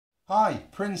Hi,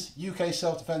 Prince UK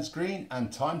Self-Defense Green,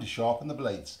 and time to sharpen the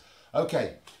blades.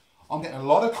 Okay, I'm getting a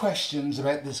lot of questions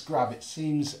about this grab. It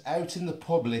seems out in the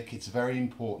public it's very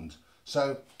important.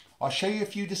 So I'll show you a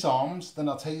few disarms, then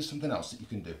I'll tell you something else that you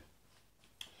can do.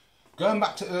 Going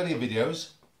back to earlier videos,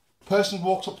 person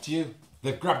walks up to you,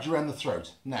 they've grabbed you around the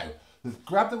throat. Now, the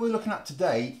grab that we're looking at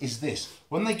today is this.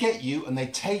 When they get you and they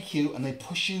take you and they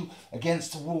push you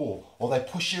against a wall, or they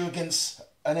push you against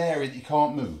an area that you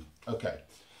can't move. Okay.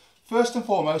 First and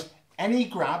foremost, any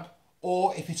grab,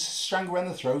 or if it's strangled around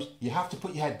the throat, you have to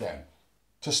put your head down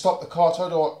to stop the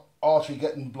carotid artery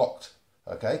getting blocked.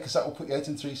 Okay, because that will put you out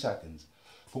in 3 seconds.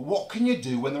 But what can you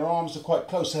do when their arms are quite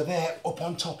close? So they're up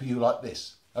on top of you like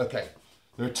this. Okay,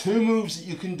 there are 2 moves that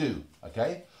you can do.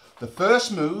 Okay, the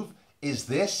first move is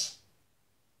this.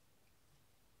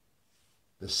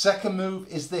 The second move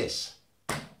is this.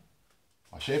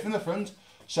 I'll show you from the front.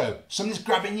 So somebody's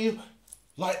grabbing you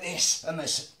like this and they're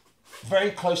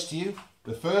very close to you.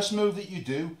 The first move that you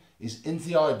do is into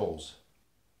the eyeballs.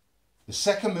 The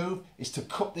second move is to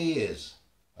cup the ears.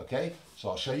 Okay, so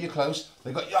I'll show you close.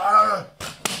 They've got you.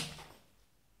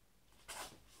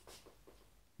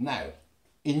 Now,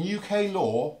 in UK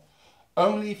law,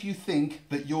 only if you think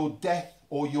that your death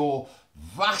or your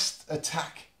vast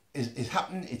attack is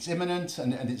happening, it's imminent,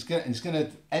 and it's going to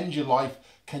end your life,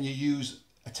 can you use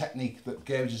a technique that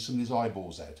gouges somebody's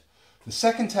eyeballs out. The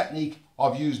second technique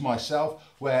I've used myself,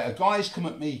 where a guy's come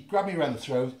at me, grabbed me around the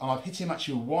throat, and I've hit him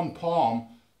actually with one palm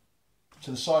to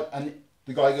the side, and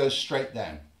the guy goes straight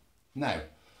down. Now,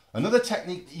 another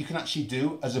technique that you can actually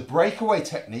do as a breakaway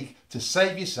technique to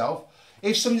save yourself,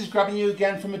 if somebody's grabbing you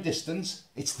again from a distance,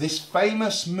 it's this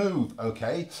famous move,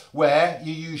 okay, where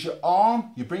you use your arm,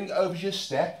 you bring it over your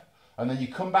step, and then you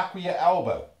come back with your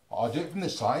elbow. I'll do it from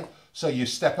this side. So you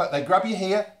step up, they grab you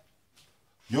here,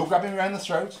 you're grabbing around the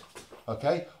throat,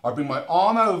 okay, I bring my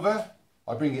arm over,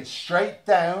 I bring it straight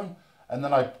down, and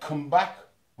then I come back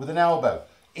with an elbow.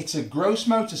 It's a gross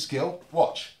motor skill,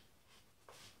 watch.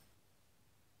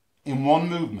 In one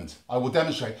movement, I will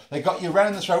demonstrate. They got you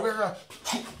around the throat.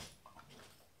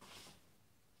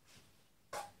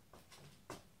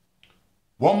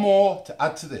 One more to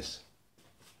add to this.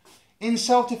 In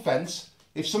self-defense,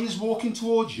 if somebody's walking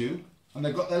towards you and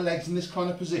they've got their legs in this kind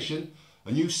of position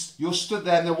and you're stood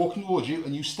there and they're walking towards you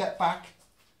and you step back,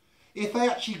 if they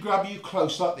actually grab you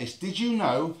close like this, did you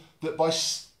know that by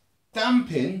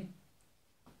stamping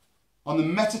on the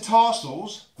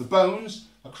metatarsals, the bones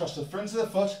across the front of the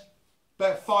foot,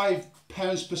 about 5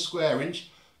 pounds per square inch,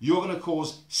 you're going to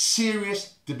cause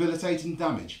serious debilitating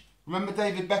damage. Remember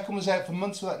David Beckham was out for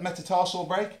months with that metatarsal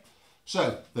break?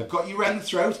 So they've got you around the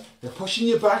throat, they're pushing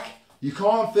you back, you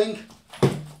can't think,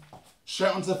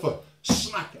 straight onto the foot,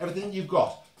 smack everything you've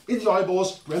got, in the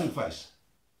eyeballs, round the face.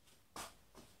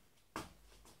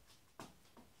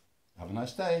 Have a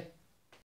nice day.